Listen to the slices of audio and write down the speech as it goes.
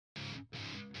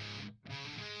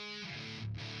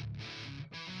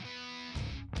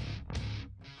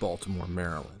Baltimore,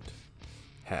 Maryland.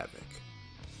 Havoc.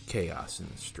 Chaos in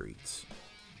the streets.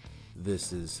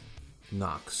 This is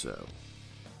Noxo.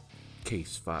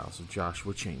 Case Files of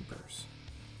Joshua Chambers.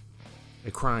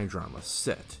 A crime drama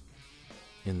set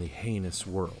in the heinous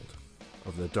world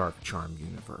of the Dark Charm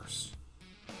universe.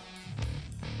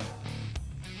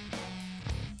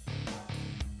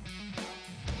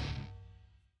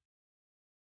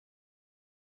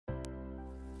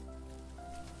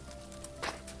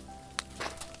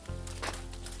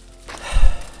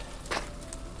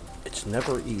 It's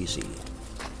never easy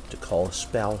to call a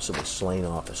spouse of a slain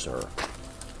officer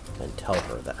and tell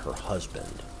her that her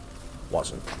husband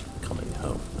wasn't coming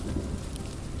home.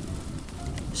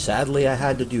 Sadly, I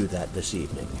had to do that this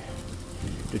evening.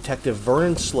 Detective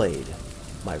Vernon Slade,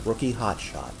 my rookie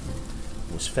hotshot,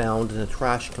 was found in a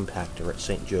trash compactor at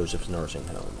St. Joseph's Nursing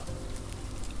Home.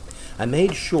 I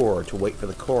made sure to wait for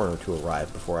the coroner to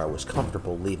arrive before I was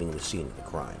comfortable leaving the scene of the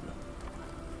crime.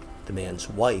 The man's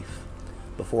wife,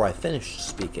 before I finished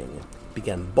speaking,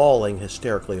 began bawling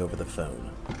hysterically over the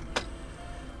phone.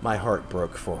 My heart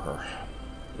broke for her.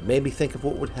 It made me think of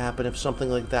what would happen if something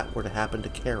like that were to happen to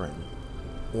Karen,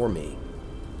 or me.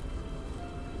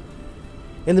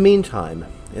 In the meantime,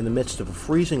 in the midst of a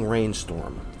freezing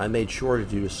rainstorm, I made sure to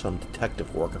do some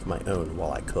detective work of my own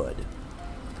while I could.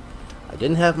 I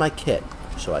didn't have my kit,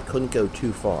 so I couldn't go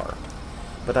too far,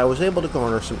 but I was able to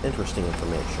garner some interesting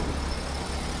information.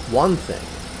 One thing,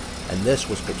 and this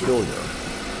was peculiar,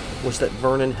 was that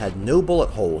Vernon had no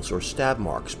bullet holes or stab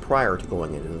marks prior to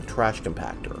going into the trash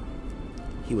compactor.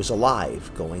 He was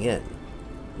alive going in.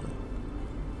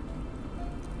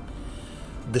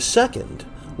 The second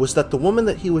was that the woman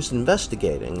that he was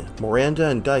investigating, Miranda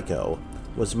Indico,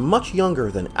 was much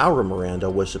younger than our Miranda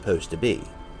was supposed to be.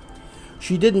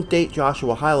 She didn't date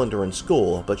Joshua Highlander in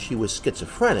school, but she was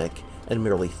schizophrenic and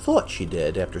merely thought she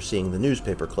did after seeing the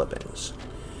newspaper clippings.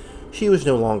 She was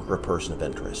no longer a person of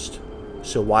interest.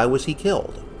 So why was he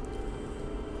killed?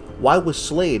 Why was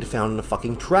Slade found in a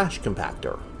fucking trash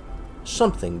compactor?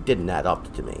 Something didn't add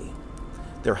up to me.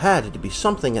 There had to be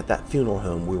something at that funeral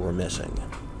home we were missing.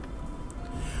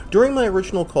 During my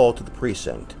original call to the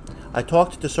precinct, I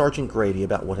talked to Sergeant Grady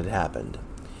about what had happened.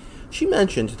 She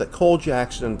mentioned that Cole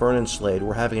Jackson and Vernon Slade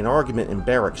were having an argument in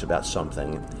barracks about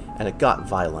something, and it got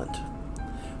violent.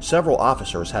 Several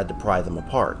officers had to pry them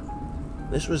apart.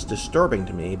 This was disturbing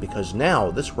to me because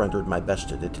now this rendered my best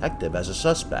detective as a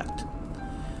suspect.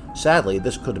 Sadly,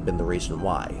 this could have been the reason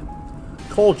why.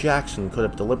 Cole Jackson could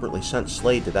have deliberately sent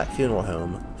Slade to that funeral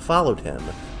home, followed him,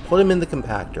 put him in the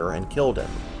compactor, and killed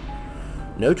him.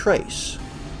 No trace,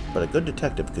 but a good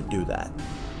detective could do that.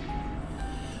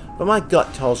 But my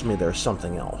gut tells me there's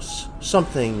something else.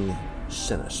 Something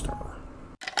sinister.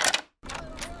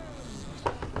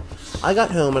 I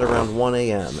got home at around 1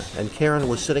 a.m., and Karen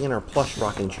was sitting in her plush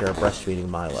rocking chair breastfeeding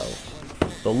Milo.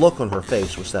 The look on her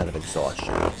face was that of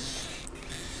exhaustion.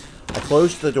 I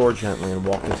closed the door gently and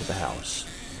walked into the house.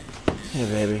 "Hey,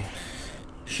 baby."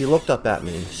 She looked up at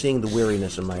me, seeing the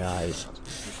weariness in my eyes.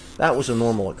 That was a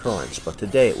normal occurrence, but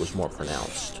today it was more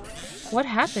pronounced. What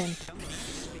happened?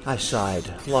 I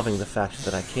sighed, loving the fact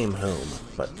that I came home,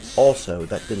 but also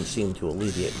that didn't seem to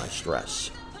alleviate my stress.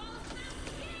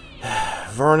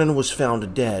 Vernon was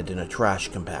found dead in a trash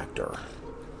compactor.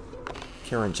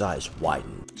 Karen's eyes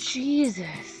widened. Jesus.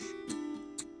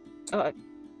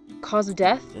 Cause of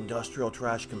death? Industrial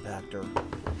trash compactor.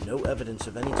 No evidence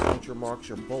of any puncture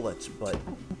marks or bullets, but...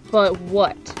 But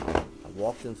what? I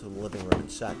walked into the living room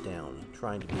and sat down,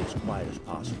 trying to be as quiet as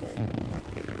possible.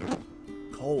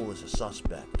 Cole is a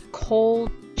suspect. Cole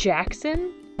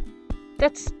Jackson?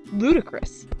 That's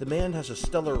ludicrous. The man has a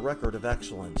stellar record of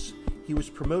excellence. He was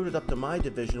promoted up to my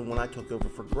division when I took over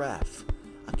for Graff.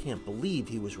 I can't believe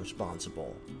he was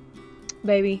responsible.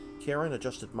 Baby. Karen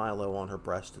adjusted Milo on her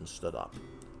breast and stood up.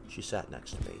 She sat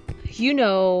next to me. You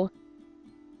know,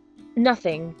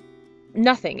 nothing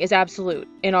is absolute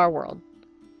in our world.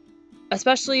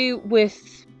 Especially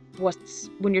with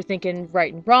when you're thinking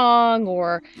right and wrong,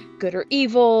 or good or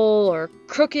evil, or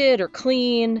crooked or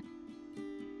clean.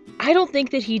 I don't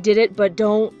think that he did it, but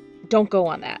don't go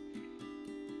on that.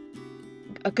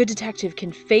 A good detective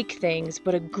can fake things,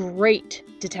 but a great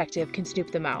detective can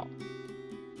snoop them out.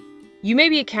 You may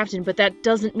be a captain, but that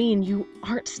doesn't mean you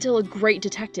aren't still a great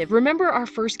detective. Remember our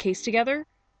first case together?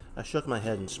 I shook my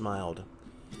head and smiled.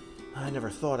 I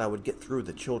never thought I would get through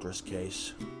the Childress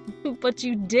case. But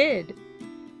you did.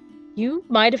 You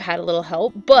might have had a little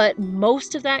help, but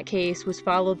most of that case was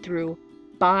followed through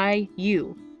by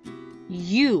you.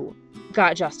 You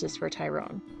got justice for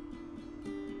Tyrone.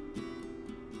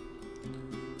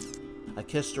 I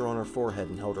kissed her on her forehead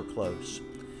and held her close.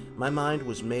 My mind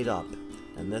was made up,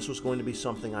 and this was going to be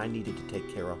something I needed to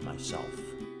take care of myself.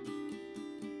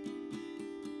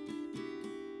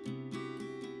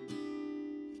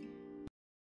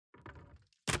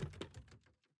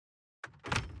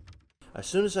 As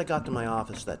soon as I got to my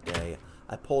office that day,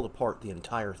 I pulled apart the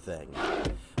entire thing.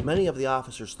 Many of the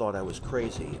officers thought I was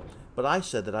crazy, but I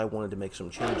said that I wanted to make some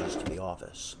changes to the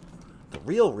office. The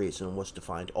real reason was to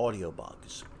find audio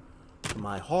bugs. To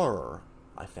my horror,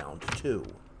 I found 2.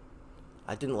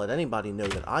 I didn't let anybody know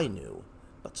that I knew,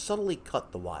 but subtly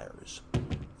cut the wires.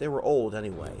 They were old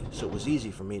anyway, so it was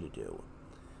easy for me to do.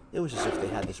 It was as if they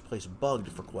had this place bugged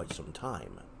for quite some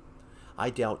time.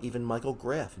 I doubt even Michael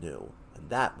Graff knew, and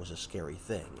that was a scary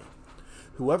thing.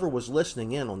 Whoever was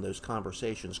listening in on those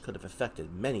conversations could have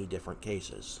affected many different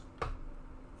cases.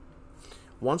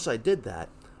 Once I did that,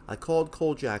 I called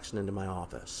Cole Jackson into my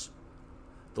office.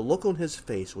 The look on his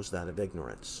face was that of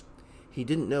ignorance. He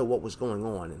didn't know what was going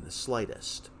on in the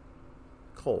slightest.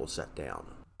 Cole sat down.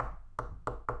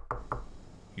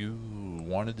 You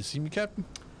wanted to see me, Captain?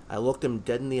 I looked him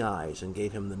dead in the eyes and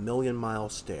gave him the million-mile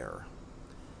stare.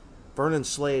 Vernon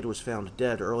Slade was found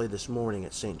dead early this morning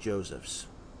at St. Joseph's.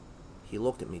 He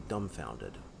looked at me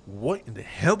dumbfounded. What in the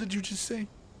hell did you just say?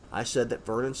 I said that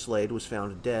Vernon Slade was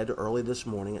found dead early this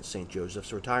morning at St.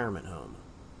 Joseph's retirement home.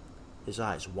 His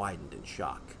eyes widened in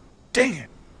shock. Dang it!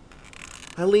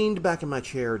 I leaned back in my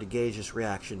chair to gauge his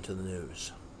reaction to the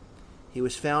news. He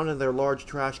was found in their large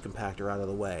trash compactor out of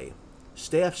the way.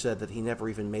 Staff said that he never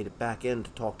even made it back in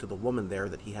to talk to the woman there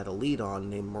that he had a lead on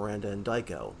named Miranda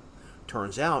Indico.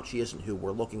 Turns out she isn't who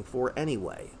we're looking for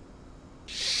anyway.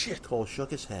 Shit! Cole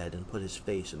shook his head and put his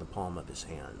face in the palm of his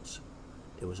hands.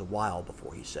 It was a while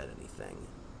before he said anything.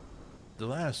 The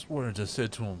last words I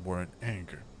said to him were in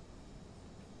anger.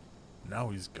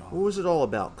 Now he's gone. What was it all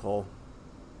about, Cole?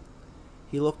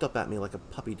 He looked up at me like a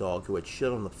puppy dog who had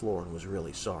shit on the floor and was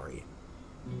really sorry.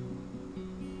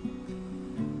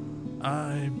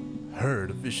 I heard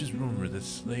a vicious rumor that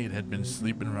Slade had been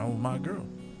sleeping around with my girl.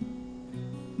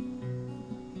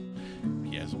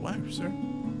 He has a wife, sir.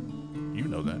 You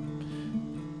know that.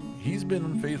 He's been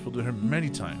unfaithful to her many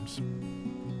times.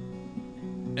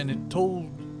 And it told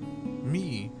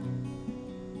me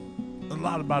a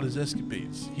lot about his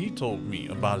escapades. He told me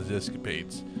about his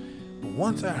escapades. But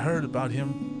once I heard about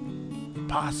him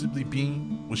possibly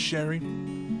being with Sherry,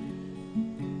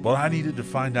 well, I needed to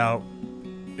find out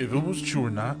if it was true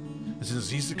or not. And since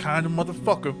he's the kind of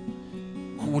motherfucker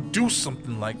who would do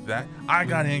something like that, I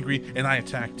got angry and I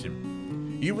attacked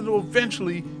him. Even though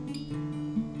eventually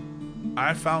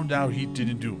I found out he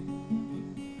didn't do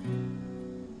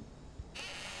it.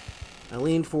 I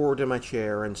leaned forward in my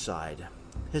chair and sighed.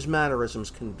 His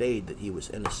mannerisms conveyed that he was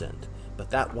innocent, but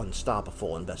that wouldn't stop a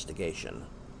full investigation.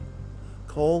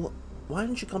 Cole, why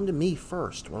didn't you come to me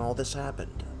first when all this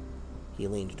happened? He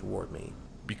leaned toward me.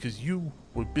 Because you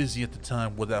were busy at the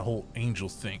time with that whole angel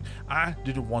thing. I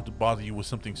didn't want to bother you with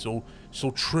something so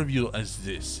trivial as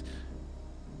this.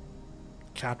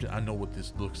 Captain, I know what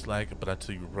this looks like, but I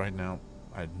tell you right now,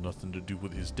 I had nothing to do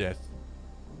with his death.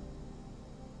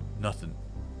 Nothing.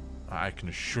 I can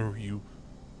assure you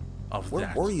of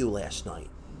that. Where were you last night?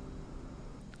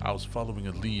 I was following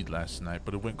a lead last night,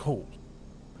 but it went cold.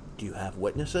 Do you have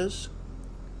witnesses?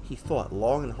 He thought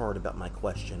long and hard about my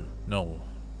question. No,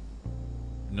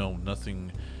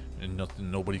 nothing, and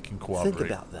nothing. Nobody can cooperate. Think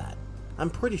about that. I'm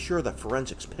pretty sure that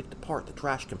forensics picked apart the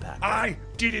trash compactor. I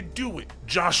didn't do it,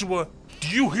 Joshua. Do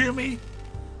you hear me?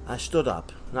 I stood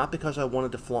up, not because I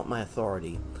wanted to flaunt my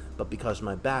authority, but because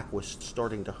my back was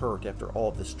starting to hurt after all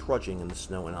of this trudging in the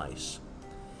snow and ice.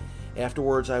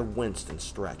 Afterwards, I winced and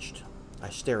stretched. I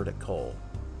stared at Cole.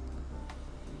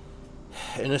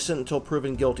 Innocent until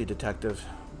proven guilty, Detective.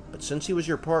 But since he was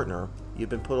your partner, you've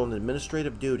been put on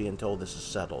administrative duty until this is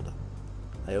settled.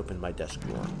 I opened my desk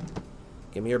drawer.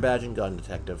 Give me your badge and gun,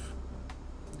 Detective.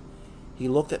 He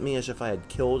looked at me as if I had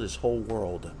killed his whole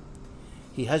world.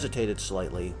 He hesitated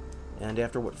slightly, and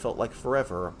after what felt like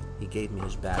forever, he gave me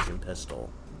his badge and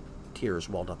pistol. Tears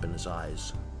welled up in his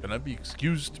eyes. Can I be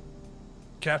excused,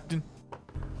 Captain?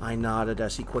 I nodded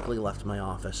as he quickly left my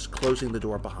office, closing the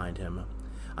door behind him.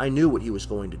 I knew what he was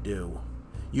going to do.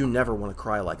 You never want to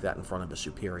cry like that in front of a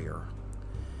superior.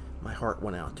 My heart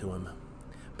went out to him,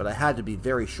 but I had to be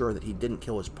very sure that he didn't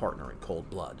kill his partner in cold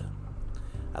blood.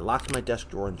 I locked my desk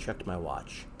drawer and checked my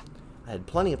watch. I had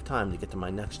plenty of time to get to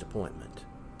my next appointment,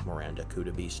 Miranda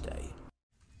Kudabiste.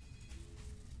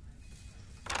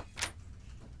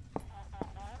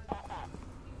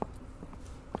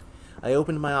 I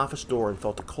opened my office door and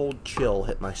felt a cold chill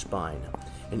hit my spine.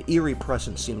 An eerie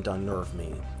presence seemed to unnerve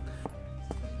me.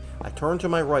 I turned to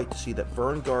my right to see that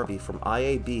Vern Garvey from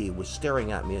IAB was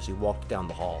staring at me as he walked down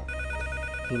the hall.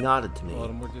 He nodded to me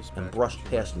and brushed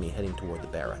past me, heading toward the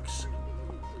barracks.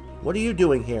 "What are you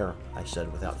doing here?" I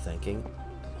said without thinking.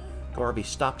 Garvey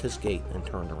stopped his gait and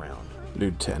turned around.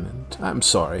 "Lieutenant, I'm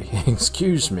sorry.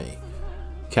 Excuse me.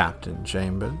 Captain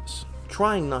Chambers."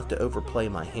 Trying not to overplay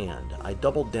my hand, I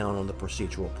doubled down on the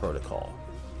procedural protocol.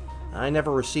 "I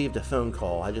never received a phone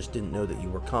call. I just didn't know that you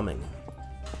were coming."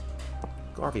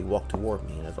 Garvey walked toward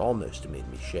me, and it almost made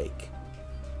me shake.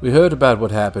 "We heard about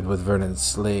what happened with Vernon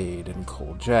Slade and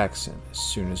Cole Jackson as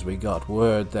soon as we got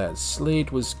word that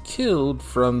Slade was killed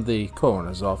from the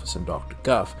coroner's office and Dr.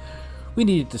 Guff. We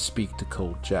needed to speak to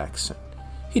Cole Jackson.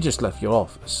 He just left your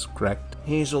office, correct?"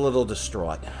 "He's a little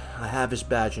distraught. I have his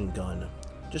badge and gun.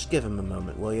 Just give him a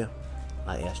moment, will you?"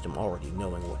 I asked him, already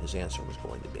knowing what his answer was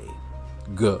going to be.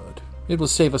 "Good. It will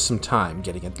save us some time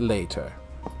getting it later."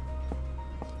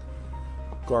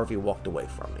 Garvey walked away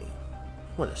from me.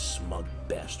 What a smug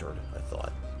bastard, I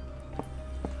thought.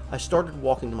 I started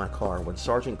walking to my car when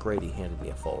Sergeant Grady handed me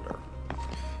a folder.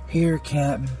 "Here,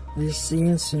 Captain. This is the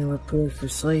incident report for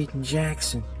Slade and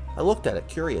Jackson." I looked at it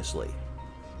curiously.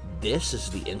 "This is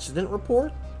the incident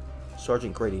report?"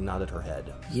 Sergeant Grady nodded her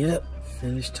head. "Yep,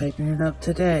 finished typing it up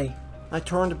today." I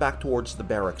turned back towards the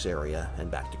barracks area and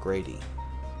back to Grady.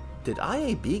 "Did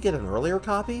IAB get an earlier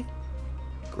copy?"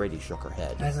 Grady shook her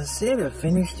head. "As I said, I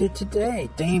finished it today.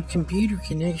 Damn computer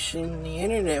connection and the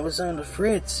internet was on the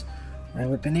fritz. I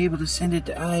would have been able to send it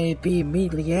to IAB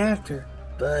immediately after,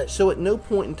 but..." "So at no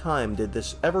point in time did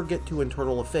this ever get to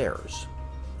Internal Affairs?"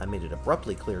 I made it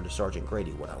abruptly clear to Sergeant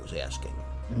Grady what I was asking.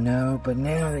 "No, but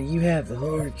now that you have the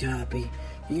hard copy,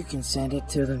 you can send it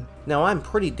to them." Now, I'm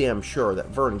pretty damn sure that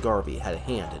Vern Garvey had a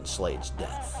hand in Slade's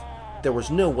death. There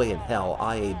was no way in hell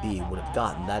IAB would have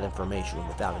gotten that information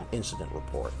without an incident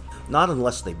report. Not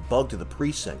unless they bugged the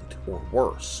precinct, or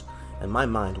worse, and my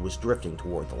mind was drifting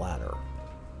toward the latter.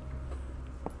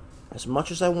 As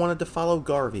much as I wanted to follow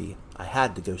Garvey, I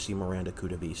had to go see Miranda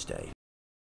Kudaviste.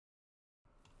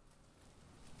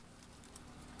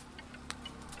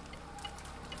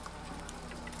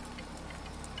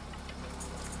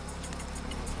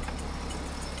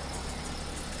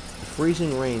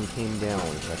 Freezing rain came down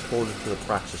as I pulled into the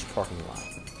Praxis parking lot.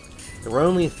 There were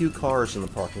only a few cars in the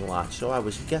parking lot, so I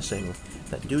was guessing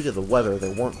that due to the weather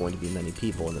there weren't going to be many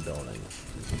people in the building.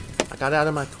 I got out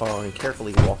of my car and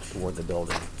carefully walked toward the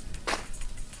building.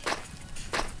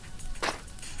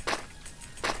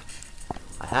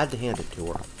 I had to hand it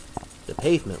to her. The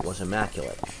pavement was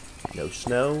immaculate. No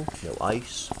snow, no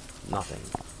ice, nothing.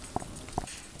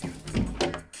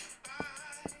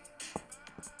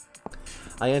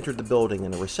 I entered the building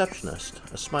and a receptionist,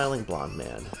 a smiling blonde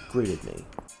man, greeted me.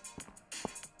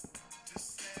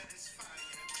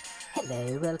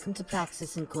 "Hello, welcome to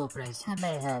Praxis Incorporated. How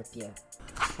may I help you?"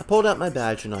 I pulled out my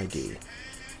badge and ID.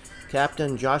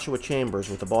 "Captain Joshua Chambers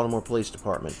with the Baltimore Police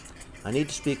Department. I need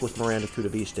to speak with Miranda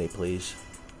Kudaviste, please."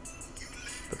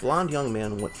 The blonde young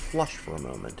man went flushed for a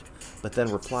moment, but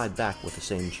then replied back with the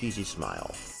same cheesy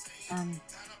smile.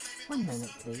 One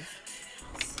moment, please."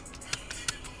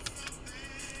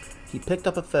 He picked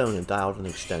up a phone and dialed an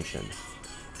extension.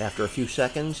 After a few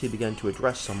seconds, he began to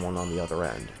address someone on the other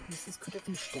end. "Mrs.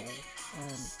 Kudaviste,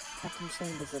 Captain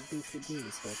Chambers of BCD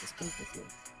is here to speak with you."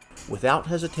 Without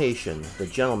hesitation, the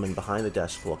gentleman behind the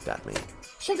desk looked at me.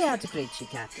 "She'll be out to greet you,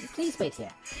 Captain. Please wait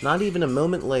here." Not even a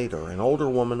moment later, an older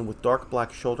woman with dark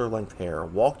black shoulder-length hair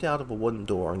walked out of a wooden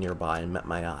door nearby and met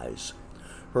my eyes.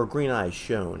 Her green eyes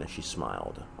shone as she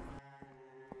smiled.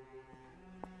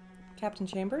 "Captain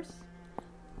Chambers?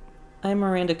 I'm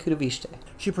Miranda Kudaviste."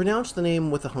 She pronounced the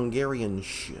name with a Hungarian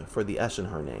sh for the S in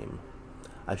her name.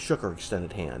 I shook her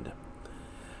extended hand.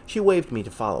 She waved me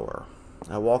to follow her.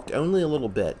 I walked only a little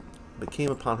bit, but came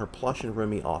upon her plush and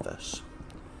roomy office.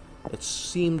 It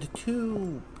seemed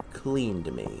too clean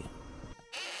to me.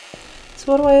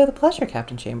 "So what do I owe the pleasure,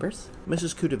 Captain Chambers?"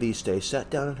 Mrs. Kudaviste sat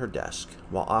down at her desk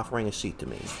while offering a seat to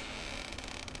me.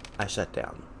 I sat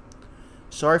down.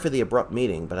 "Sorry for the abrupt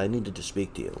meeting, but I needed to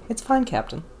speak to you." "It's fine,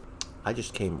 Captain." I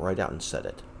just came right out and said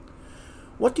it.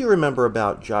 "What do you remember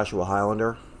about Joshua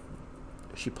Highlander?"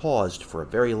 She paused for a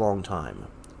very long time.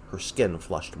 Her skin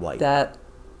flushed white.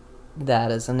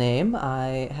 That is a name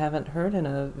I haven't heard in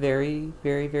a very,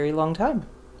 very, very long time.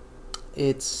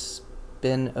 It's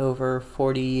been over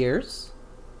 40 years.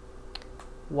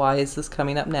 Why is this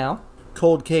coming up now?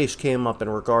 Cold case came up in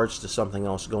regards to something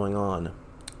else going on.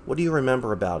 What do you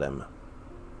remember about him?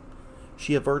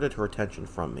 She averted her attention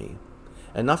from me,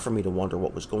 enough for me to wonder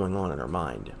what was going on in her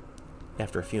mind.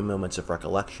 After a few moments of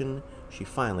recollection, she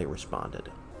finally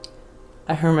responded.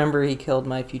 I remember he killed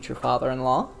my future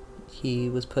father-in-law, He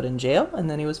was put in jail, and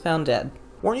then he was found dead.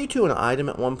 Weren't you two an item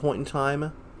at one point in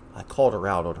time? I called her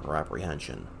out on her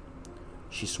apprehension.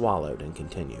 She swallowed and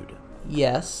continued.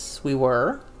 Yes, we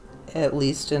were. At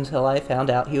least until I found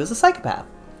out he was a psychopath.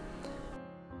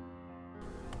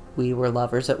 We were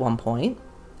lovers at one point.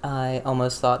 I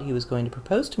almost thought he was going to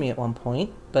propose to me at one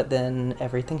point, but then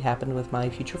everything happened with my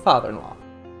future father-in-law.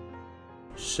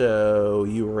 So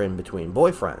you were in between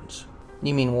boyfriends?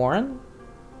 You mean Warren?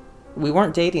 We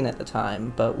weren't dating at the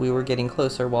time, but we were getting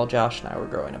closer while Josh and I were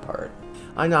growing apart.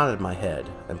 I nodded my head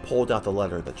and pulled out the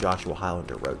letter that Joshua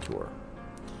Highlander wrote to her.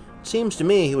 Seems to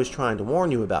me he was trying to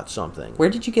warn you about something. Where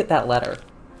did you get that letter?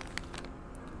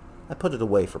 I put it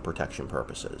away for protection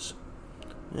purposes.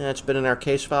 It's been in our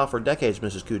case file for decades,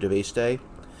 Mrs. Kudaviste.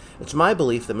 It's my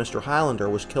belief that Mr. Highlander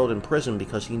was killed in prison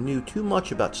because he knew too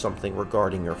much about something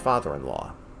regarding your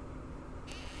father-in-law.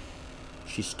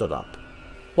 She stood up.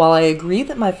 While I agree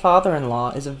that my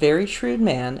father-in-law is a very shrewd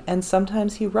man, and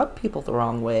sometimes he rubbed people the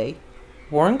wrong way,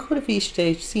 Warren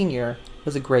Kudaviste Sr.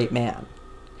 was a great man.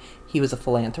 He was a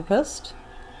philanthropist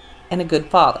and a good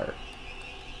father.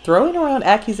 Throwing around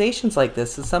accusations like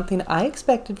this is something I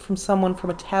expected from someone from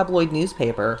a tabloid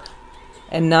newspaper,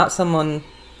 and not someone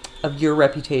of your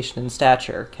reputation and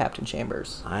stature, Captain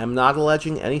Chambers. I am not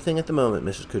alleging anything at the moment,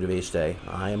 Mrs. Kudaviste.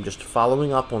 I am just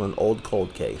following up on an old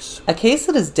cold case. A case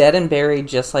that is dead and buried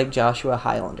just like Joshua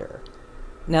Highlander.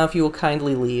 Now, if you will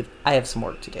kindly leave, I have some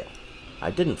work to do. I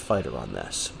didn't fight her on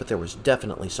this, but there was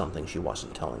definitely something she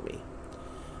wasn't telling me.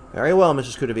 Very well,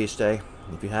 Mrs. Kudaviste.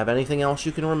 If you have anything else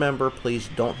you can remember, please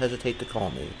don't hesitate to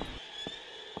call me.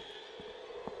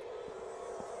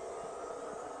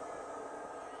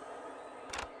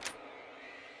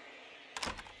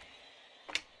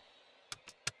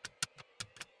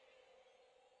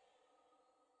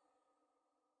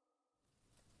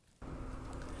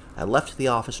 I left the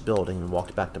office building and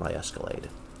walked back to my Escalade.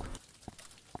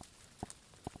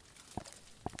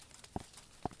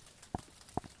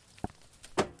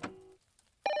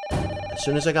 As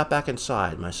soon as I got back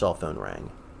inside, my cell phone rang.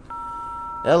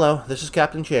 Hello, this is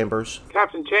Captain Chambers.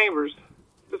 Captain Chambers,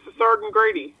 this is Sergeant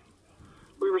Grady.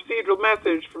 We received a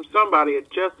message from somebody at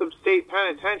Jessup State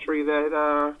Penitentiary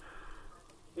that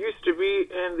used to be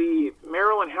in the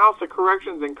Maryland House of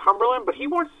Corrections in Cumberland, but he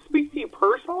wants to speak to you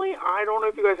personally. I don't know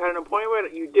if you guys had an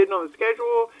appointment. You didn't on the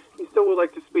schedule. He still would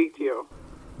like to speak to you.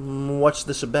 What's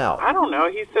this about? I don't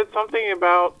know. He said something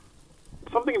about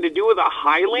something to do with a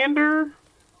Highlander.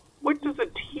 What does a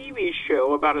TV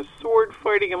show about a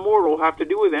sword-fighting immortal have to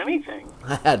do with anything?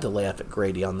 I had to laugh at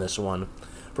Grady on this one.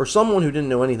 For someone who didn't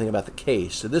know anything about the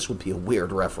case, this would be a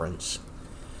weird reference.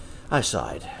 I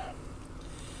sighed.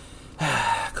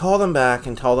 Call them back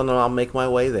and tell them I'll make my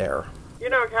way there. You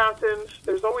know, Captain,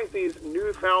 there's always these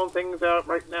newfound things out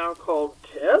right now called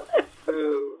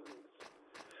telephones.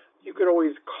 You could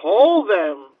always call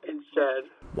them instead.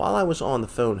 While I was on the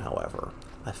phone, however,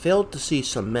 I failed to see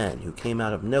some men who came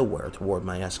out of nowhere toward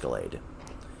my Escalade.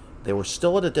 They were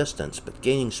still at a distance, but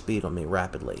gaining speed on me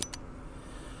rapidly.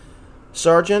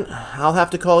 Sergeant, I'll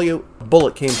have to call you. A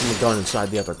bullet came from the gun inside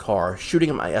the other car, shooting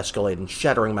at my Escalade and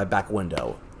shattering my back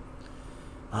window.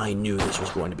 I knew this was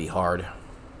going to be hard.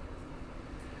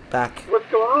 Back. What's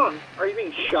going on? Are you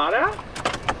being shot at?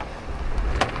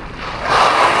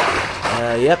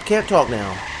 Yep, can't talk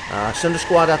now. Send a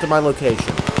squad out to my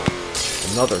location.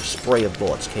 Another spray of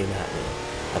bullets came at me.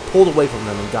 I pulled away from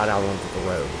them and got out onto the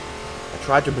road. I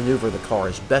tried to maneuver the car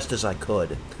as best as I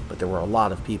could, but there were a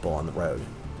lot of people on the road.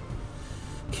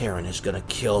 Karen is gonna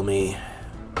kill me.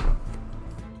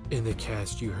 In the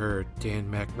cast you heard Dan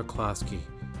McCloskey,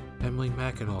 Emily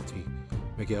McAnulty,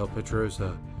 Miguel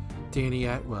Pedroza, Danny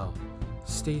Atwell,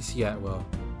 Stacey Atwell,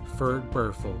 Ferg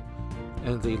Burfel,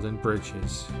 and Leland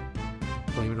Bridges.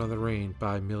 Blame It on the Rain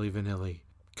by Milli Vanilli.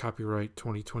 Copyright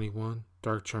 2021,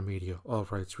 Darkjar Media, all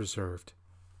rights reserved.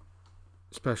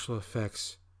 Special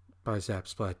effects by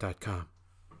Zapsplat.com.